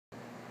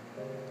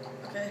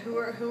Okay, who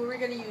are we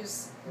gonna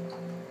use?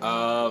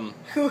 We're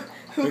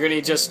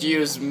gonna just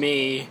use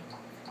me,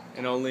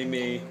 and only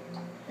me.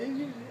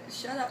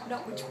 Shut up. No,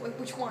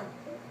 which one?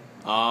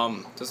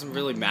 Doesn't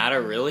really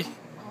matter, really.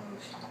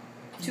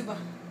 Tuba.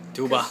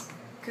 Tuba.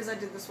 Because I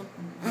did this one.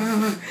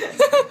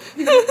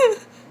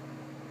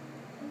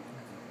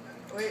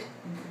 Wait.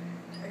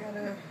 I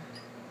gotta...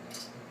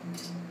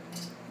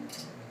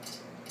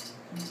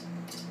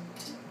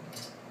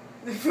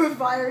 The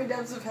fiery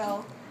depths of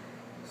hell.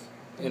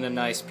 In a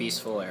nice,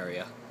 peaceful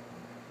area.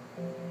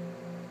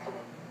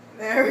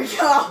 There we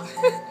go.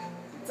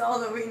 That's all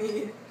that we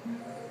need.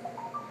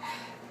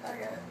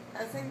 Okay.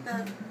 I think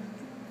that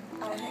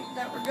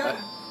we're good.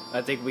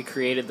 I think we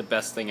created the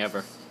best thing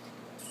ever.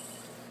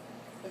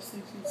 Okay.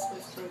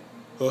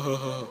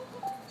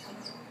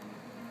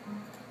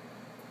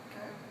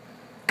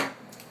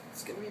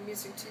 It's gonna be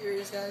music to your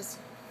ears, guys.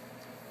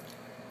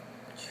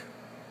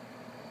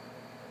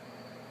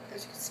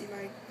 As you can see,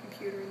 my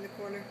computer in the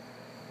corner.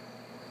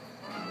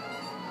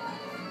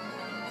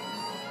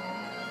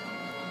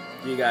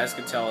 You guys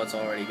can tell it's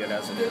already good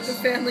as it is. The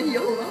family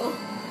YOLO.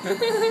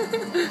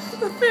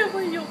 The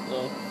family YOLO.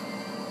 Oh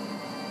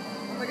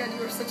my god,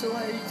 you are such a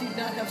liar. You do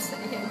not have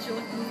steady hands. You're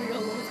like moving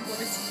all over the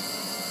place.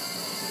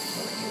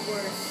 What you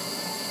were.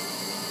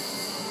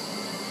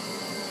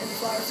 And the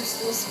flowers are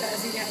still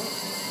spazzing out.